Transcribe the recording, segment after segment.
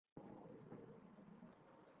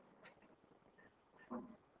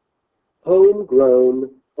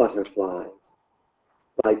Homegrown Butterflies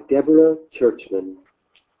by Deborah Churchman.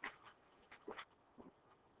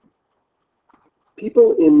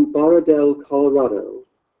 People in Barradell, Colorado,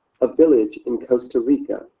 a village in Costa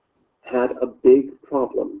Rica, had a big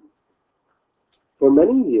problem. For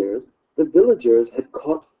many years, the villagers had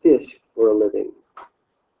caught fish for a living.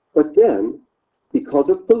 But then, because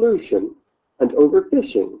of pollution and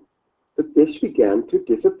overfishing, the fish began to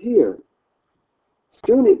disappear.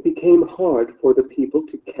 Soon it became hard for the people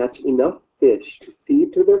to catch enough fish to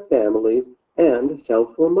feed to their families and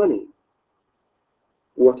sell for money.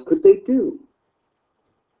 What could they do?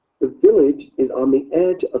 The village is on the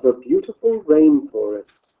edge of a beautiful rainforest.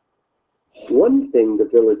 One thing the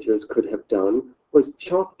villagers could have done was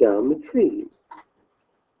chop down the trees.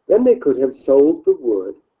 Then they could have sold the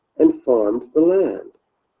wood and farmed the land.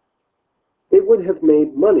 They would have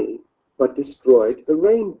made money, but destroyed the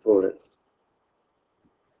rainforest.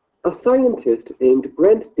 A scientist named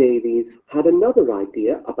Brent Davies had another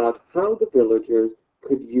idea about how the villagers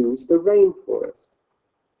could use the rainforest,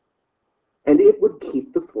 and it would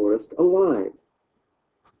keep the forest alive.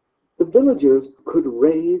 The villagers could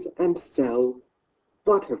raise and sell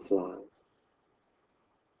butterflies.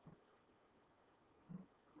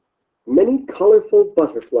 Many colorful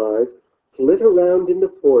butterflies flit around in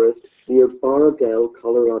the forest near Barradell,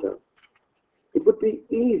 Colorado. It would be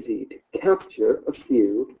easy to capture a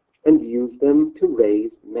few and use them to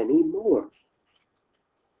raise many more.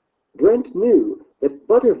 Brent knew that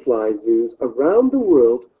butterfly zoos around the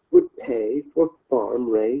world would pay for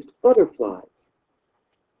farm-raised butterflies.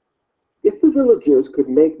 If the villagers could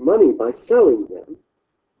make money by selling them,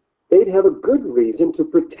 they'd have a good reason to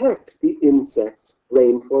protect the insects'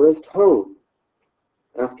 rainforest home.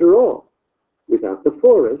 After all, without the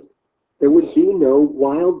forest, there would be no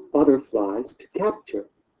wild butterflies to capture.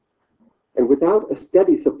 And without a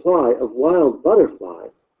steady supply of wild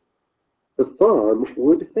butterflies, the farm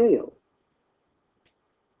would fail.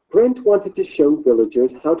 Brent wanted to show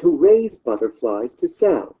villagers how to raise butterflies to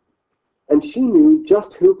sell, and she knew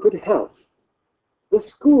just who could help: the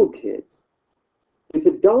school kids. If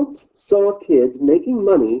adults saw kids making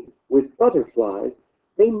money with butterflies,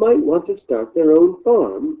 they might want to start their own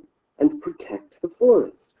farm and protect the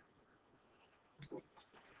forest.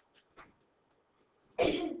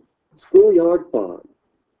 Schoolyard Farm.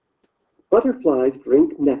 Butterflies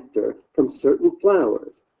drink nectar from certain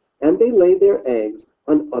flowers, and they lay their eggs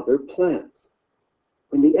on other plants.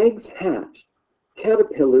 When the eggs hatch,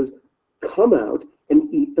 caterpillars come out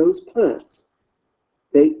and eat those plants.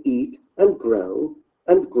 They eat and grow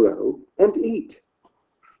and grow and eat.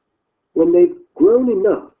 When they've grown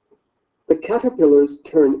enough, the caterpillars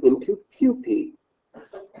turn into pupae.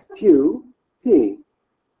 Pupae.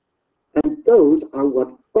 And those are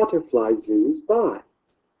what butterfly zoos buy.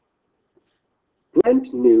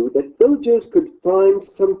 Brent knew that villagers could find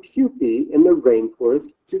some pupae in the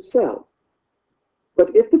rainforest to sell.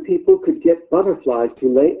 But if the people could get butterflies to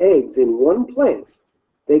lay eggs in one place,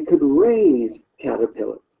 they could raise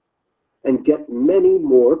caterpillars and get many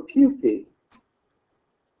more pupae.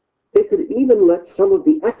 They could even let some of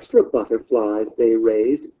the extra butterflies they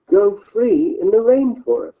raised go free in the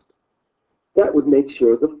rainforest. That would make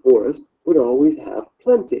sure the forest would always have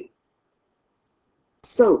plenty.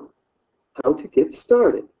 So, how to get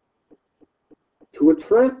started? To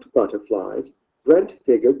attract butterflies, Brent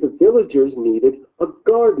figured the villagers needed a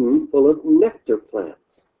garden full of nectar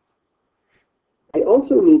plants. They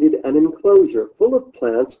also needed an enclosure full of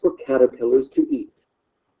plants for caterpillars to eat.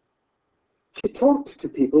 She talked to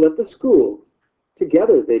people at the school.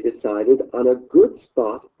 Together they decided on a good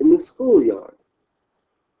spot in the schoolyard.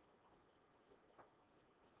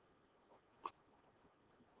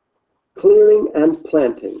 Clearing and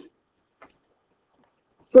planting.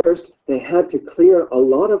 First, they had to clear a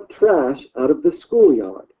lot of trash out of the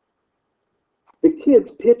schoolyard. The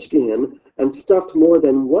kids pitched in and stuffed more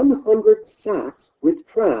than 100 sacks with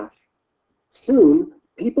trash. Soon,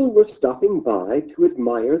 people were stopping by to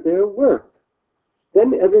admire their work.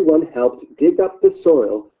 Then everyone helped dig up the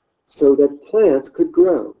soil so that plants could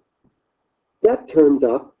grow. That turned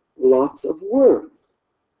up lots of worms,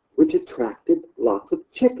 which attracted lots of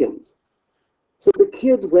chickens. So the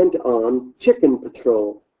kids went on chicken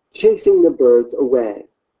patrol, chasing the birds away.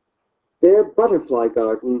 Their butterfly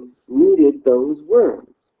garden needed those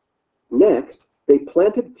worms. Next, they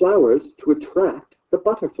planted flowers to attract the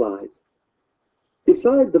butterflies.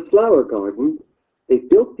 Beside the flower garden, they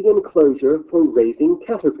built the enclosure for raising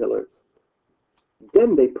caterpillars.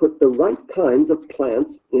 Then they put the right kinds of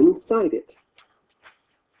plants inside it.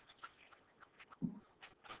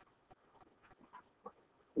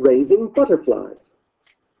 Raising butterflies.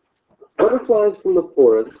 butterflies from the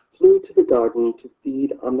forest flew to the garden to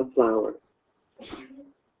feed on the flowers.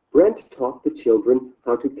 Brent taught the children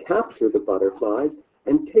how to capture the butterflies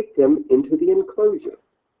and take them into the enclosure.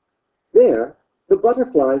 There, the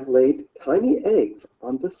butterflies laid tiny eggs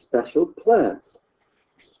on the special plants.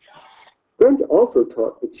 Brent also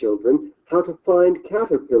taught the children how to find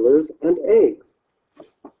caterpillars and eggs.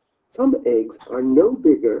 Some eggs are no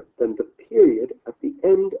bigger than the period at the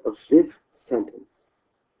end of this sentence.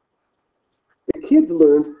 The kids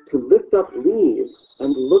learned to lift up leaves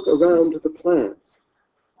and look around the plants.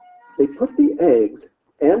 They put the eggs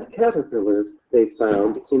and caterpillars they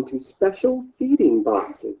found into special feeding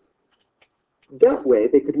boxes. That way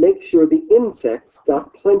they could make sure the insects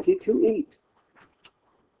got plenty to eat.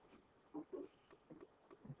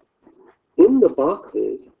 In the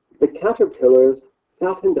boxes, the caterpillars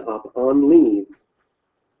fattened up on leaves.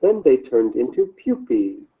 Then they turned into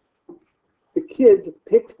pupae. The kids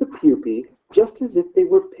picked the pupae just as if they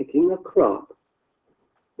were picking a crop.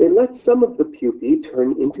 They let some of the pupae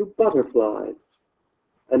turn into butterflies,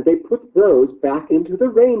 and they put those back into the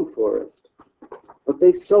rainforest. But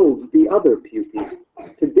they sold the other pupae.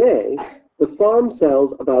 Today, the farm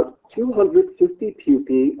sells about 250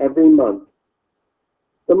 pupae every month.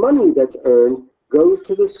 The money that's earned goes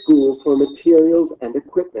to the school for materials and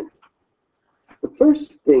equipment. The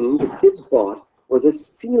first thing the kids bought was a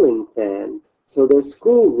ceiling fan so their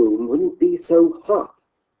schoolroom wouldn't be so hot.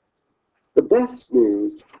 The best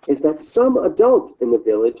news is that some adults in the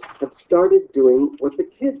village have started doing what the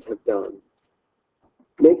kids have done,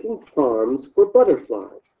 making farms for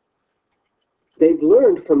butterflies. They've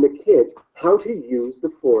learned from the kids how to use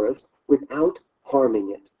the forest without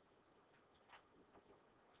harming it.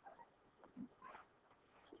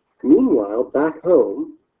 Meanwhile, back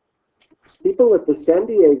home, people at the San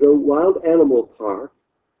Diego Wild Animal Park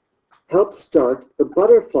helped start the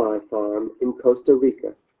butterfly farm in Costa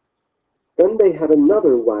Rica. Then they had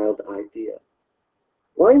another wild idea.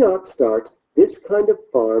 Why not start this kind of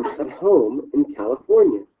farm at home in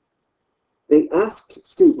California? They asked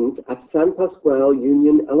students at San Pascual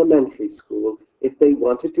Union Elementary School if they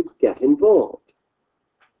wanted to get involved.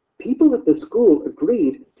 People at the school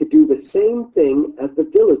agreed to do the same thing as the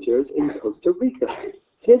villagers in Costa Rica.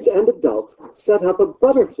 Kids and adults set up a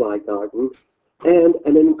butterfly garden and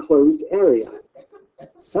an enclosed area.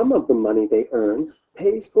 Some of the money they earn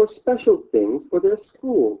pays for special things for their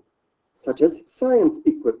school, such as science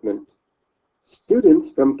equipment. Students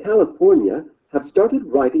from California have started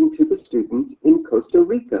writing to the students in Costa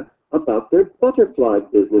Rica about their butterfly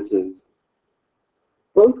businesses.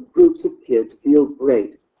 Both groups of kids feel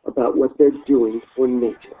great about what they're doing for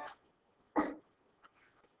nature.